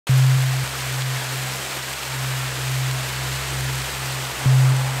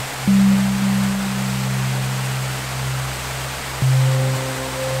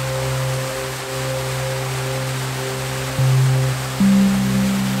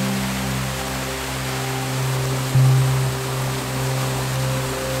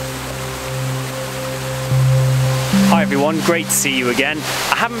everyone, great to see you again.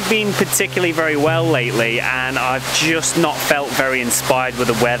 I haven't been particularly very well lately and I've just not felt very inspired with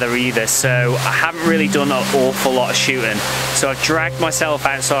the weather either, so I haven't really done an awful lot of shooting. So I've dragged myself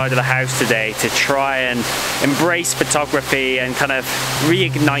outside of the house today to try and embrace photography and kind of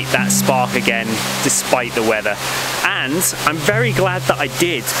reignite that spark again despite the weather. And I'm very glad that I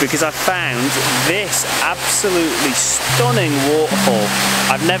did, because I found this absolutely stunning waterfall.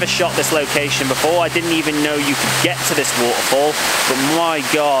 I've never shot this location before. I didn't even know you could get to this waterfall, but my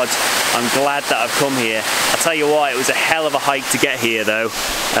God, I'm glad that I've come here. I'll tell you what, it was a hell of a hike to get here though.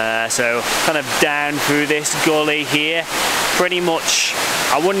 So kind of down through this gully here, pretty much,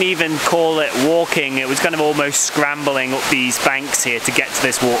 I wouldn't even call it walking, it was kind of almost scrambling up these banks here to get to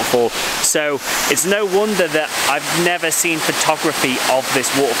this waterfall. So it's no wonder that I've never seen photography of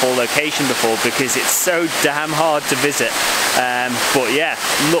this waterfall location before, because it's so damn hard to visit. But yeah,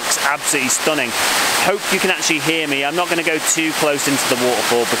 looks absolutely stunning. Hope you can actually hear me. I'm not going to go too close into the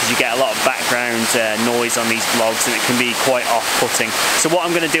waterfall because you get a lot of background noise on these vlogs and it can be quite off-putting. So what I'm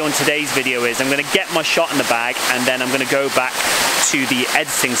going to do on today's video is I'm going to get my shot in the bag and then I'm going to go back to the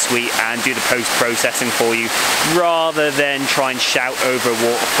editing suite and do the post-processing for you, rather than try and shout over a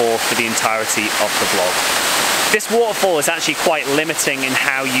waterfall for the entirety of the vlog. This waterfall is actually quite limiting in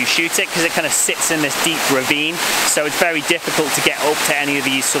how you shoot it, because it kind of sits in this deep ravine, so it's very difficult to get up to any of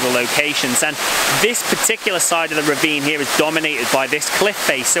these sort of locations. And this particular side of the ravine here is dominated by this cliff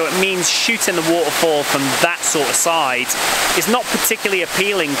face, so it means shooting the waterfall from that sort of side is not particularly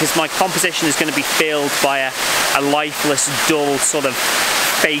appealing, because my composition is going to be filled by a lifeless, dull sort of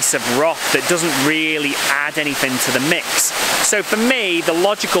face of rock that doesn't really add anything to the mix. So for me, the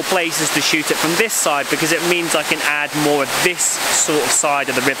logical place is to shoot it from this side, because it means I can add more of this sort of side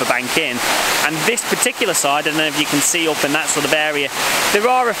of the riverbank in. And this particular side, I don't know if you can see up in that sort of area, there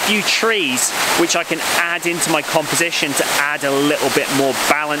are a few trees which I can add into my composition to add a little bit more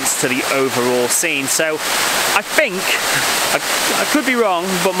balance to the overall scene. So I think, I could be wrong,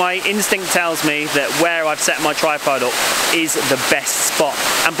 but my instinct tells me that where I've set my tripod up is the best spot.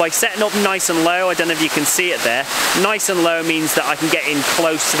 And by setting up nice and low, I don't know if you can see it there, nice and low means that I can get in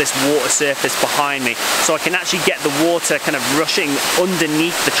close to this water surface behind me, so I can actually get the water kind of rushing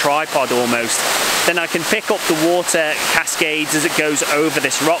underneath the tripod almost. Then I can pick up the water cascades as it goes over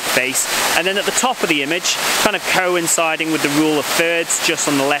this rock face, and then at the top of the image, kind of coinciding with the rule of thirds just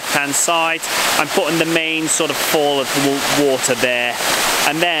on the left hand side, I'm putting the main sort of fall of the water there.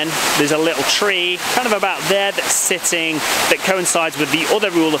 And then there's a little tree kind of about there that's sitting, that coincides with the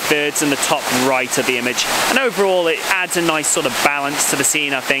other rule of thirds in the top right of the image. And overall it adds a nice sort of balance to the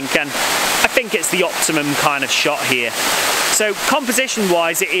scene, I think, and I think it's the optimum kind of shot here. So composition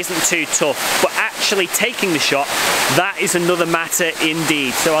wise it isn't too tough, but actually taking the shot, that is another matter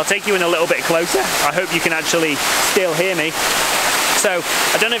indeed. So I'll take you in a little bit closer. I hope you can actually still hear me. So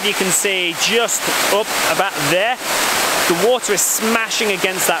I don't know if you can see just up about there, the water is smashing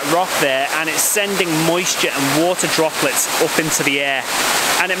against that rock there and it's sending moisture and water droplets up into the air.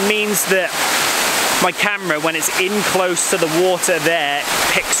 And it means that my camera, when it's in close to the water there,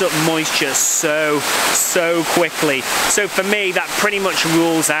 picks up moisture so quickly. So for me, that pretty much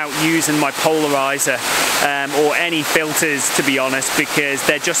rules out using my polarizer or any filters, to be honest, because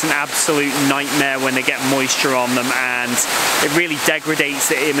they're just an absolute nightmare when they get moisture on them, and it really degrades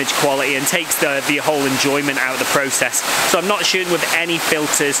the image quality and takes the whole enjoyment out of the process. So I'm not shooting with any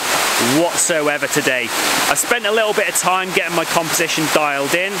filters whatsoever today. I spent a little bit of time getting my composition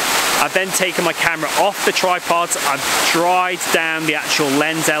dialed in. I've then taken my camera off the tripod, I've dried down the actual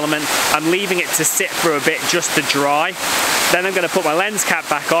lens element, I'm leaving it to sit for a bit just to dry. Then I'm going to put my lens cap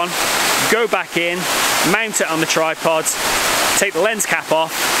back on, go back in, mount it on the tripod, take the lens cap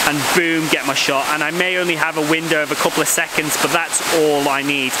off, and boom, get my shot. And I may only have a window of a couple of seconds, but that's all I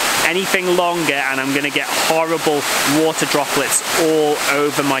need. Anything longer and I'm going to get horrible water droplets all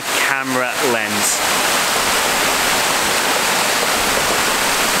over my camera lens.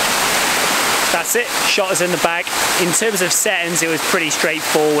 That's it, shot is in the bag. In terms of settings, it was pretty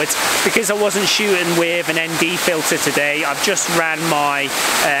straightforward. Because I wasn't shooting with an ND filter today, I've just ran my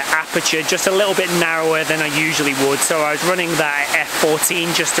aperture just a little bit narrower than I usually would. So I was running that at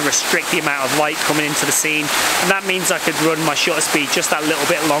f14 just to restrict the amount of light coming into the scene. And that means I could run my shutter speed just that little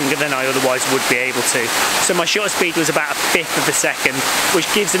bit longer than I otherwise would be able to. So my shutter speed was about 1/5 of a second, which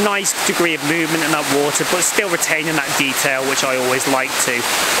gives a nice degree of movement in that water, but still retaining that detail, which I always like to.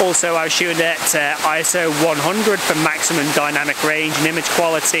 Also, I was shooting at ISO 100 for maximum dynamic range and image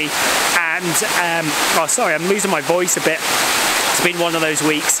quality, and oh sorry, I'm losing my voice a bit. It's been one of those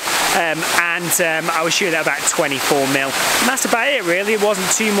weeks, and I was shooting at about 24mm, and that's about it really. It wasn't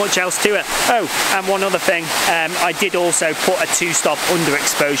too much else to it. Oh, and one other thing, I did also put a 2-stop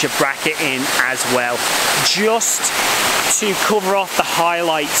underexposure bracket in as well, just to cover off the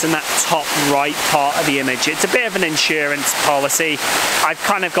highlights in that top right part of the image. It's a bit of an insurance policy. I've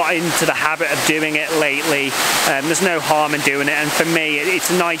kind of got into the habit of doing it lately. There's no harm in doing it, and for me it's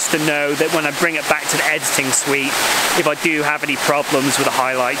nice to know that when I bring it back to the editing suite, if I do have any problems with the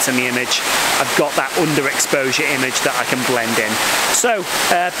highlights in the image, I've got that underexposure image that I can blend in. So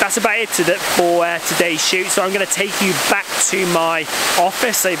that's about it for today's shoot. So I'm going to take you back to my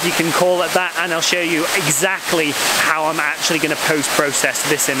office, if you can call it that, and I'll show you exactly how I'm actually going to post-process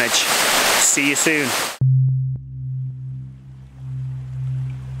this image. See you soon.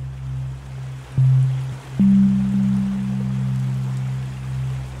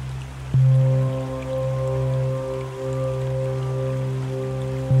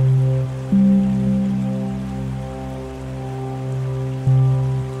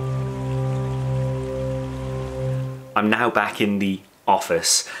 I'm now back in the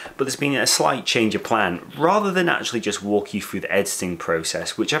office, but there's been a slight change of plan. Rather than actually just walk you through the editing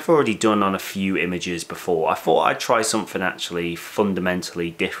process, which I've already done on a few images before, I thought I'd try something actually fundamentally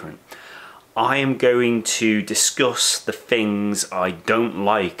different. I am going to discuss the things I don't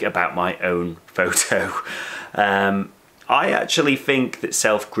like about my own photo. I actually think that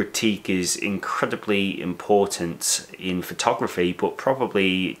self-critique is incredibly important in photography, but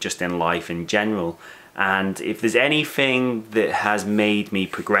probably just in life in general. And if there's anything that has made me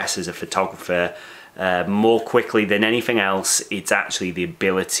progress as a photographer more quickly than anything else, it's actually the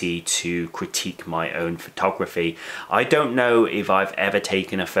ability to critique my own photography. I don't know if I've ever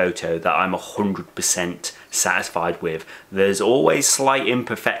taken a photo that I'm 100% satisfied with. There's always slight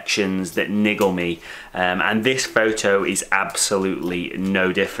imperfections that niggle me, and this photo is absolutely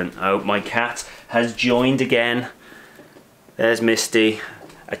no different. Oh, my cat has joined again. There's Misty.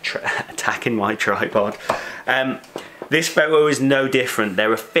 Attacking my tripod. This photo is no different.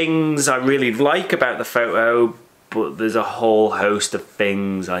 There are things I really like about the photo, but there's a whole host of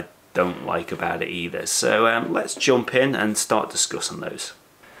things I don't like about it either. So let's jump in and start discussing those.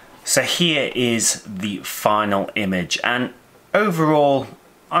 So here is the final image, and overall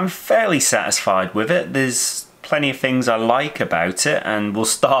I'm fairly satisfied with it. There's plenty of things I like about it, and we'll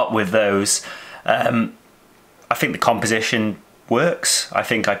start with those. I think the composition works. I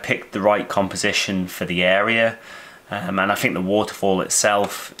think I picked the right composition for the area, and I think the waterfall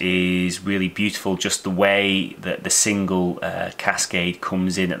itself is really beautiful, just the way that the single cascade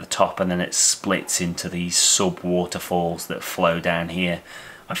comes in at the top and then it splits into these sub waterfalls that flow down here.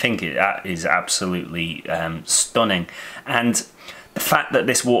 I think that is absolutely stunning, and the fact that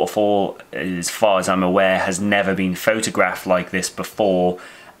this waterfall, as far as I'm aware, has never been photographed like this before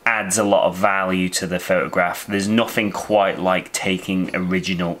adds a lot of value to the photograph. There's nothing quite like taking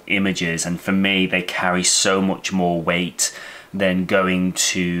original images, and for me they carry so much more weight than going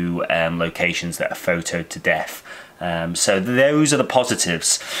to locations that are photoed to death. So those are the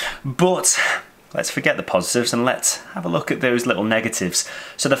positives, but let's forget the positives and let's have a look at those little negatives.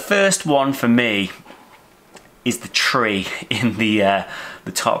 So the first one for me is the tree in the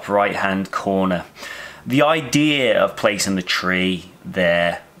top right hand corner. The idea of placing the tree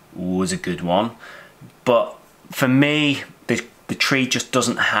there was a good one, but for me the tree just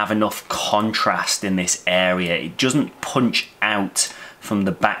doesn't have enough contrast in this area. It doesn't punch out from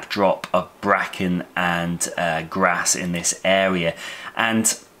the backdrop of bracken and grass in this area,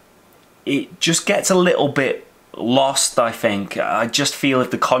 and it just gets a little bit lost, I think. I just feel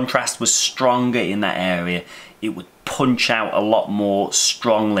if the contrast was stronger in that area, it would punch out a lot more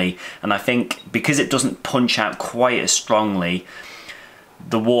strongly, and I think because it doesn't punch out quite as strongly,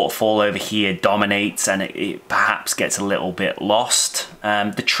 the waterfall over here dominates and it perhaps gets a little bit lost.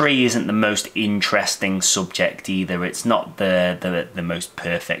 The tree isn't the most interesting subject either. It's not the most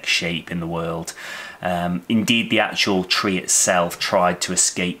perfect shape in the world. Indeed, the actual tree itself tried to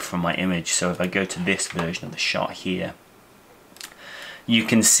escape from my image. So if I go to this version of the shot here, you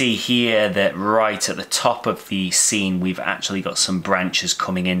can see here that right at the top of the scene we've actually got some branches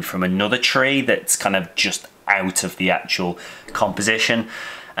coming in from another tree that's kind of just out of the actual composition,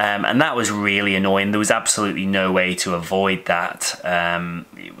 and that was really annoying. There was absolutely no way to avoid that.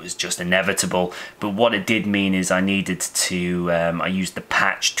 It was just inevitable, but what it did mean is I needed to I used the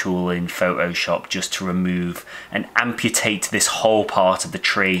patch tool in Photoshop just to remove and amputate this whole part of the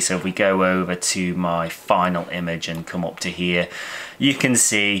tree. So if we go over to my final image and come up to here, you can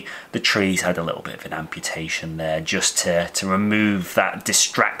see the trees had a little bit of an amputation there, just to remove that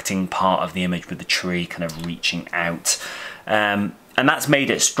distracting part of the image with the tree kind of reaching out. and that's made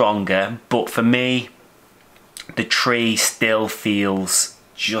it stronger. But for me, the tree still feels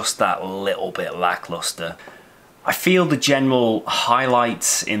just that little bit lackluster. I feel the general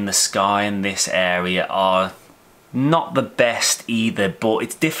highlights in the sky in this area are not the best either, but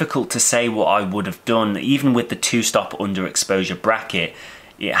it's difficult to say what I would have done. Even with the 2-stop underexposure bracket,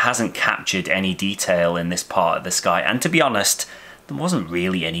 it hasn't captured any detail in this part of the sky, and to be honest, there wasn't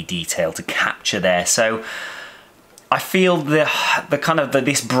really any detail to capture there. So I feel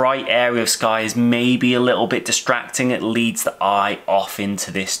this bright area of sky is maybe a little bit distracting. It leads the eye off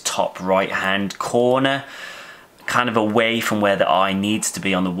into this top right hand corner, kind of away from where the eye needs to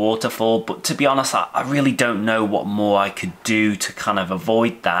be on the waterfall. But to be honest, I really don't know what more I could do to kind of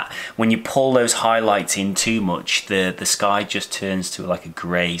avoid that. When you pull those highlights in too much, the sky just turns to like a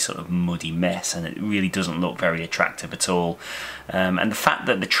grey sort of muddy mess, and it really doesn't look very attractive at all. And the fact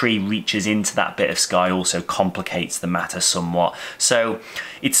that the tree reaches into that bit of sky also complicates the matter somewhat. So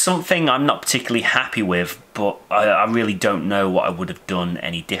it's something I'm not particularly happy with, but I really don't know what I would have done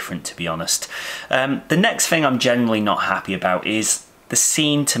any different, to be honest. The next thing I'm generally not happy about is the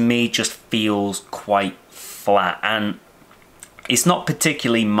scene. To me, just feels quite flat, and it's not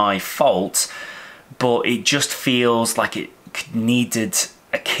particularly my fault, but it just feels like it needed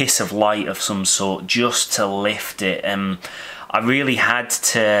a kiss of light of some sort just to lift it. I really had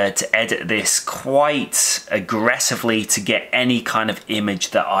to edit this quite aggressively to get any kind of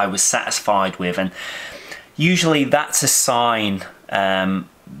image that I was satisfied with, and usually that's a sign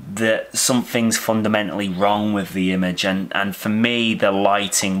that something's fundamentally wrong with the image, and for me the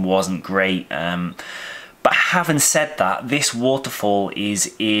lighting wasn't great. But having said that, this waterfall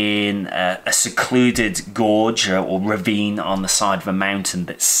is in a secluded gorge or ravine on the side of a mountain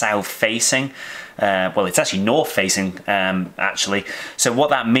that's south facing. Well, it's actually north facing, actually. So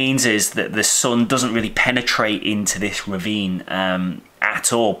what that means is that the sun doesn't really penetrate into this ravine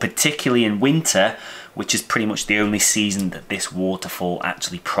at all, particularly in winter, which is pretty much the only season that this waterfall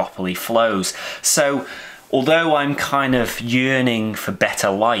actually properly flows. So although I'm kind of yearning for better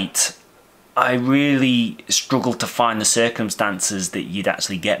light, I really struggled to find the circumstances that you'd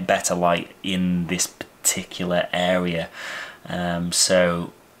actually get better light in this particular area.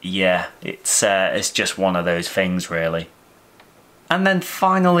 So yeah, it's just one of those things, really. And then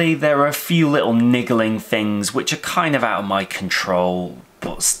finally, there are a few little niggling things which are kind of out of my control,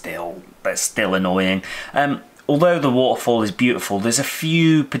 but still, they're still annoying. Although the waterfall is beautiful, there's a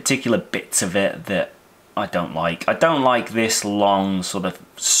few particular bits of it that I don't like. I don't like this long sort of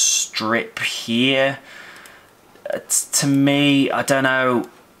strip here. To me, I don't know,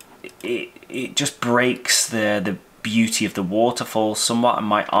 it just breaks the beauty of the waterfall somewhat, and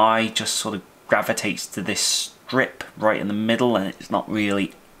my eye just sort of gravitates to this strip right in the middle, and it's not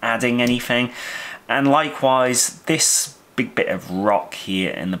really adding anything. And likewise, this big bit of rock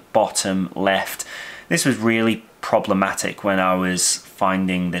here in the bottom left, this was really problematic when I was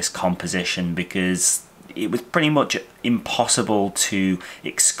finding this composition, because it was pretty much impossible to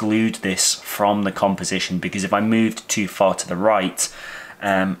exclude this from the composition, because if I moved too far to the right,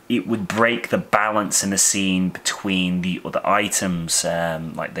 it would break the balance in the scene between the other items,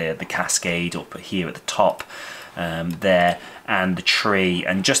 like the cascade up here at the top there, and the tree,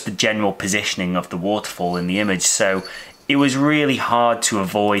 and just the general positioning of the waterfall in the image. So it was really hard to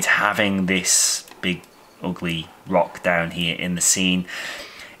avoid having this big ugly rock down here in the scene.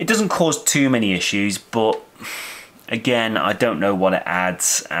 It doesn't cause too many issues, but again, I don't know what it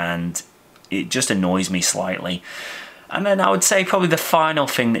adds, and it just annoys me slightly. And then I would say probably the final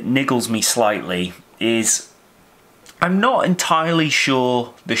thing that niggles me slightly is I'm not entirely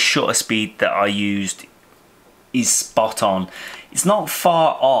sure the shutter speed that I used is spot on. It's not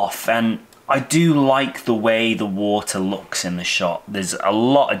far off, and I do like the way the water looks in the shot. There's a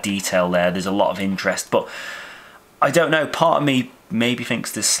lot of detail there, there's a lot of interest, but I don't know, part of me maybe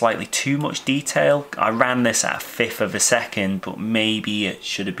thinks there's slightly too much detail. I ran this at 1/5 of a second, but maybe it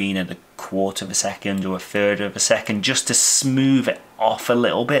should have been at 1/4 of a second or 1/3 of a second, just to smooth it off a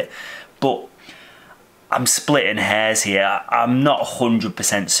little bit. But I'm splitting hairs here. I'm not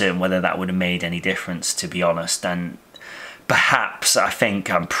 100% certain whether that would have made any difference, to be honest, and perhaps I think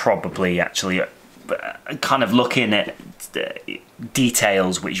I'm probably actually kind of looking at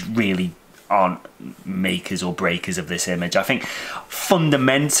details which really aren't makers or breakers of this image. I think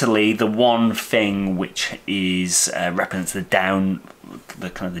fundamentally the one thing which is represents the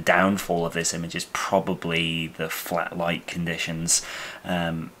kind of the downfall of this image is probably the flat light conditions,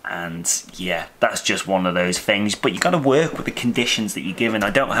 and yeah, that's just one of those things. But you got to work with the conditions that you're given. I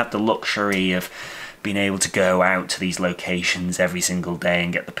don't have the luxury of being able to go out to these locations every single day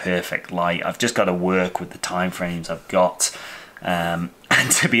and get the perfect light. I've just got to work with the time frames I've got, and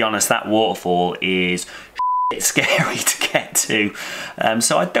to be honest, that waterfall is scary to get to,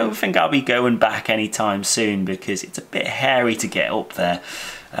 so I don't think I'll be going back anytime soon because it's a bit hairy to get up there.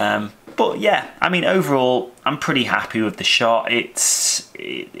 But yeah, I mean, overall I'm pretty happy with the shot. It's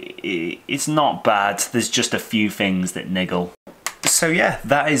not bad. There's just a few things that niggle. So yeah,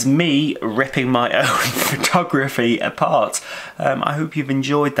 that is me ripping my own photography apart. I hope you've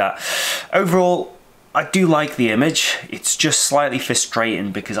enjoyed that. Overall, I do like the image. It's just slightly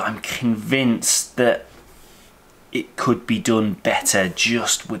frustrating because I'm convinced that it could be done better,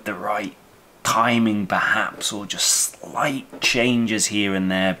 just with the right timing perhaps, or just slight changes here and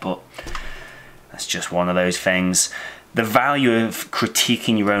there, but that's just one of those things. The value of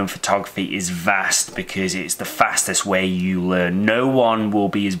critiquing your own photography is vast because it's the fastest way you learn. No one will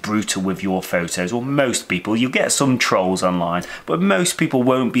be as brutal with your photos, or most people. You'll get some trolls online, but most people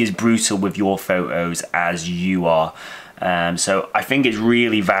won't be as brutal with your photos as you are. So I think it's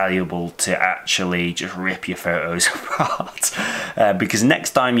really valuable to actually just rip your photos apart, because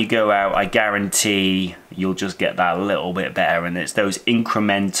next time you go out, I guarantee you'll just get that a little bit better, and it's those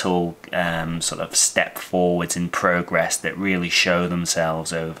incremental sort of step forwards in progress that really show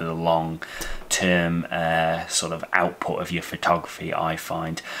themselves over the long term sort of output of your photography, I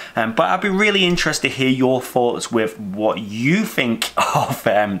find. But I'd be really interested to hear your thoughts with what you think of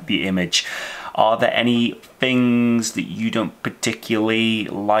the image. Are there any things that you don't particularly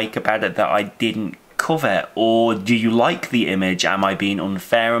like about it that I didn't cover? Or do you like the image? Am I being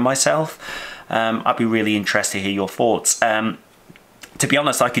unfair on myself? I'd be really interested to hear your thoughts. To be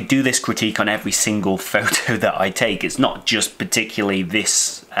honest, I could do this critique on every single photo that I take. It's not just particularly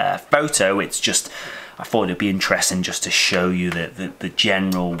this photo, it's just, I thought it'd be interesting just to show you the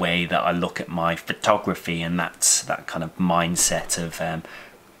general way that I look at my photography, and that's that kind of mindset of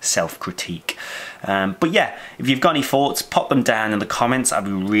self-critique. But yeah, if you've got any thoughts, pop them down in the comments. I'd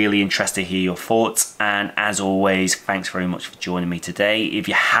be really interested to hear your thoughts, and as always, thanks very much for joining me today. If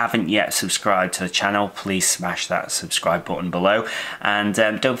you haven't yet subscribed to the channel, please smash that subscribe button below, and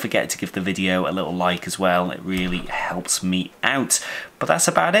don't forget to give the video a little like as well. It really helps me out. But that's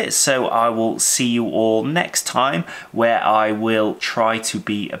about it, so I will see you all next time, where I will try to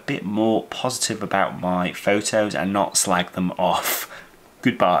be a bit more positive about my photos and not slag them off.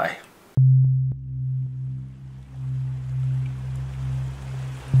 Goodbye.